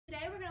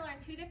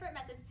two different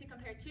methods to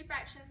compare two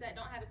fractions that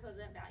don't have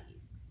equivalent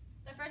values.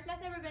 The first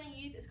method we're going to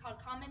use is called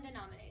common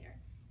denominator.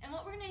 And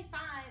what we're going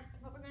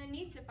to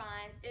need to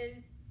find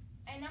is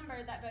a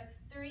number that both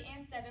 3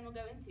 and 7 will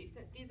go into,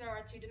 since these are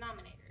our two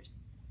denominators.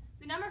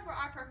 The number for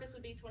our purpose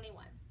would be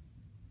 21.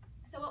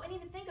 So what we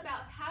need to think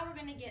about is how we're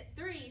going to get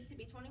 3 to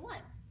be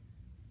 21.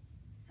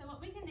 So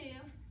what we can do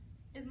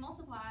is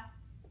multiply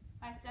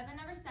by 7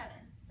 over 7,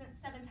 since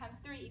 7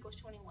 times 3 equals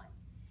 21.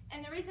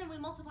 And the reason we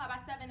multiply by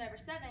 7 over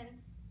 7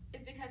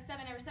 is because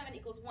 7 over 7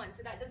 equals 1,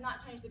 so that does not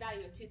change the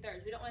value of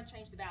 2/3. We don't want to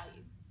change the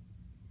value.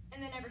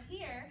 And then over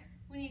here,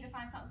 we need to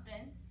find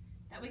something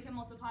that we can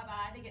multiply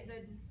by to get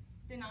the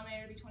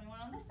denominator to be 21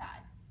 on this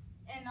side.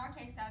 In our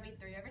case, that would be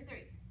 3 over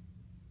 3.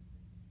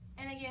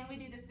 And again, we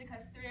do this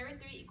because 3 over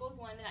 3 equals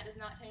 1, and that does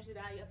not change the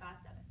value of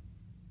 5/7.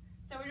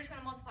 So we're just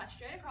going to multiply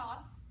straight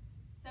across.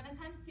 7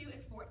 times 2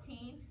 is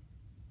 14,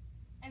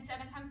 and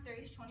 7 times 3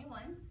 is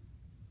 21.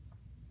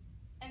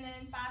 And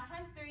then 5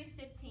 times 3 is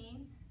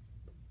 15,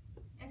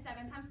 and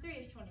 7 times 3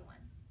 is 21.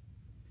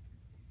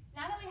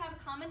 Now that we have a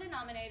common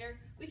denominator,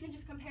 we can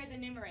just compare the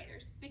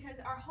numerators because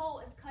our whole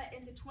is cut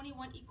into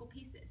 21 equal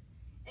pieces.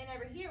 And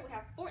over here we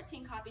have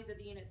 14 copies of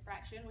the unit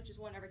fraction, which is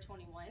 1 over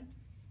 21.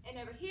 And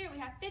over here we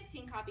have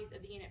 15 copies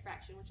of the unit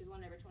fraction, which is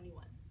 1 over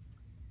 21.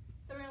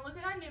 So we're going to look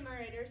at our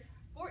numerators.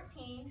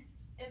 14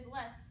 is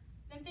less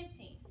than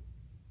 15.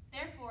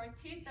 Therefore,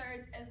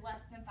 2/3 is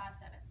less than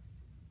 5/7.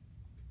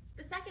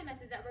 The second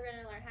method that we're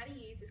going to learn how to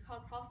use is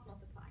called cross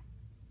multiply.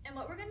 And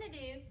what we're going to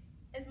do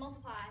is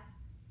multiply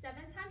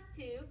 7 times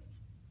 2,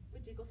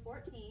 which equals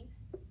 14,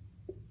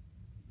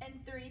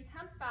 and 3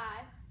 times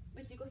 5,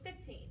 which equals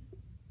 15.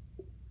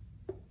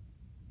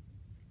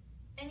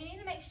 And you need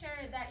to make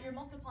sure that you're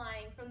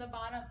multiplying from the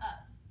bottom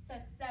up. So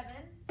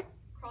 7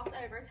 cross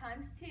over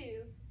times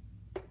 2,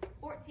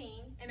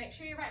 14, and make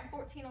sure you're writing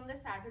 14 on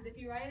this side, because if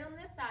you write it on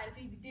this side, if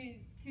you do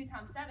 2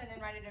 times 7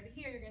 and write it over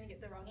here, you're going to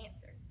get the wrong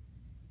answer.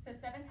 So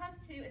 7 times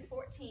 2 is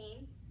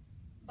 14,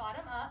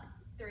 bottom up,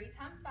 3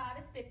 times 5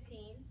 is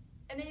 15,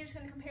 and then you're just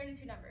going to compare the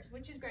two numbers,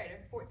 which is greater,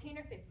 14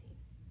 or 15.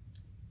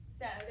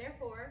 So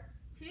therefore,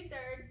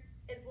 2/3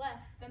 is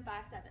less than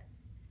 5/7.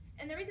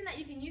 And the reason that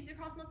you can use the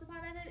cross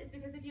multiply method is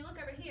because if you look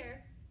over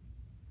here,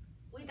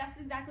 that's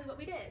exactly what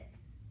we did.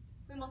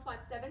 We multiplied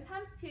 7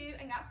 times 2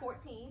 and got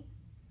 14,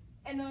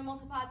 and then we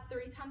multiplied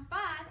 3 times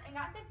 5 and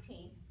got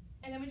 15.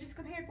 And then we just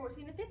compared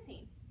 14 to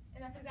 15.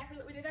 And that's exactly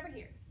what we did over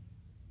here.